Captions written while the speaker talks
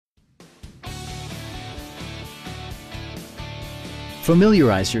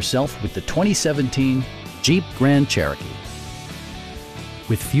Familiarize yourself with the 2017 Jeep Grand Cherokee.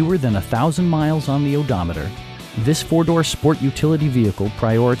 With fewer than 1,000 miles on the odometer, this four-door sport utility vehicle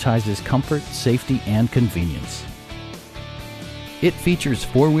prioritizes comfort, safety, and convenience. It features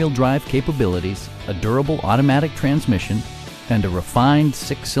four-wheel drive capabilities, a durable automatic transmission, and a refined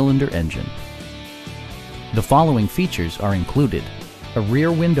six-cylinder engine. The following features are included: a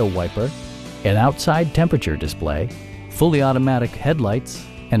rear window wiper, an outside temperature display, fully automatic headlights,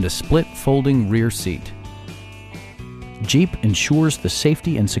 and a split folding rear seat. Jeep ensures the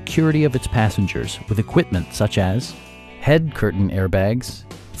safety and security of its passengers with equipment such as head curtain airbags,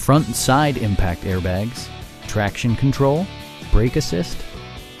 front and side impact airbags, traction control, brake assist,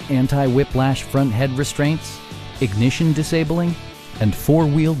 anti-whiplash front head restraints, ignition disabling, and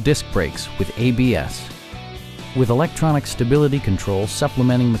four-wheel disc brakes with ABS. With electronic stability control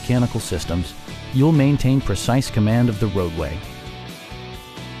supplementing mechanical systems, you'll maintain precise command of the roadway.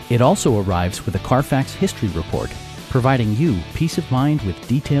 It also arrives with a Carfax history report, providing you peace of mind with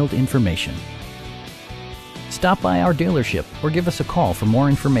detailed information. Stop by our dealership or give us a call for more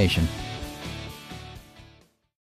information.